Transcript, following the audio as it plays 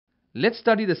Let's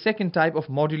study the second type of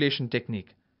modulation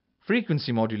technique,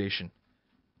 frequency modulation.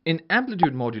 In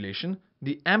amplitude modulation,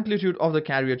 the amplitude of the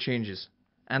carrier changes,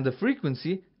 and the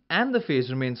frequency and the phase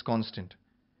remains constant.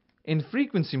 In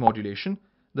frequency modulation,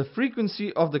 the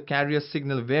frequency of the carrier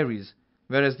signal varies,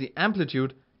 whereas the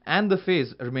amplitude and the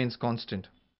phase remains constant.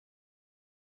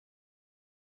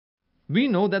 We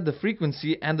know that the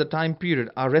frequency and the time period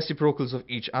are reciprocals of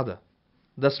each other.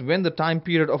 Thus, when the time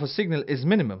period of a signal is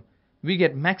minimum, we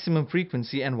get maximum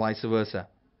frequency and vice versa.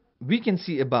 We can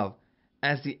see above,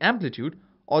 as the amplitude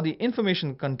or the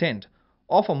information content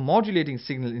of a modulating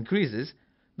signal increases,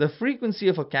 the frequency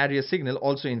of a carrier signal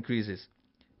also increases.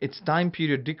 Its time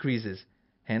period decreases,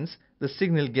 hence the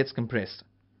signal gets compressed.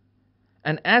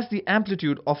 And as the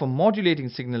amplitude of a modulating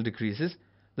signal decreases,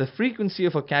 the frequency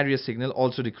of a carrier signal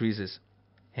also decreases.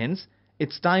 Hence,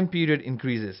 its time period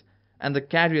increases and the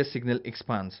carrier signal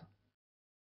expands.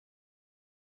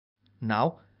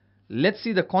 Now, let's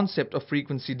see the concept of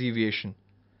frequency deviation.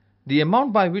 The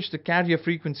amount by which the carrier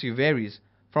frequency varies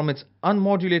from its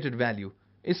unmodulated value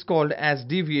is called as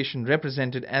deviation,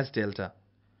 represented as delta.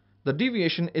 The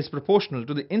deviation is proportional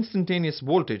to the instantaneous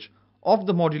voltage of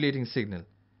the modulating signal.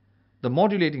 The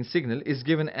modulating signal is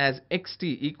given as xt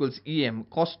equals Em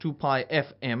cos 2 pi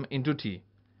Fm into t.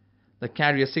 The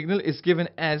carrier signal is given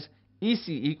as Ec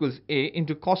equals A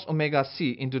into cos omega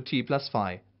c into t plus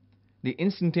phi. The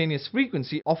instantaneous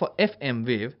frequency of a Fm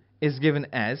wave is given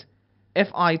as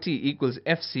Fit equals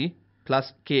Fc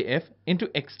plus Kf into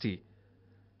xt.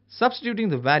 Substituting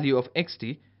the value of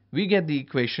xt, we get the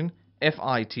equation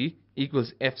Fit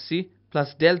equals Fc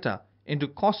plus delta into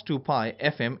cos 2 pi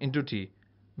Fm into t,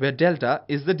 where delta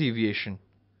is the deviation.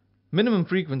 Minimum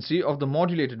frequency of the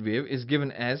modulated wave is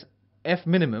given as F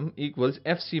minimum equals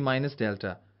Fc minus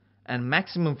delta, and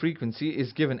maximum frequency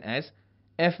is given as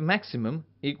F maximum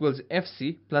equals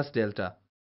Fc plus delta.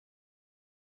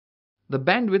 The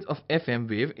bandwidth of FM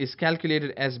wave is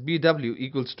calculated as Bw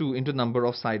equals 2 into number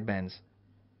of sidebands.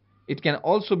 It can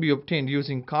also be obtained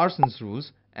using Carson's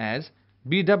rules as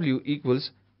Bw equals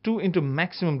 2 into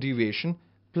maximum deviation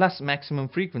plus maximum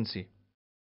frequency.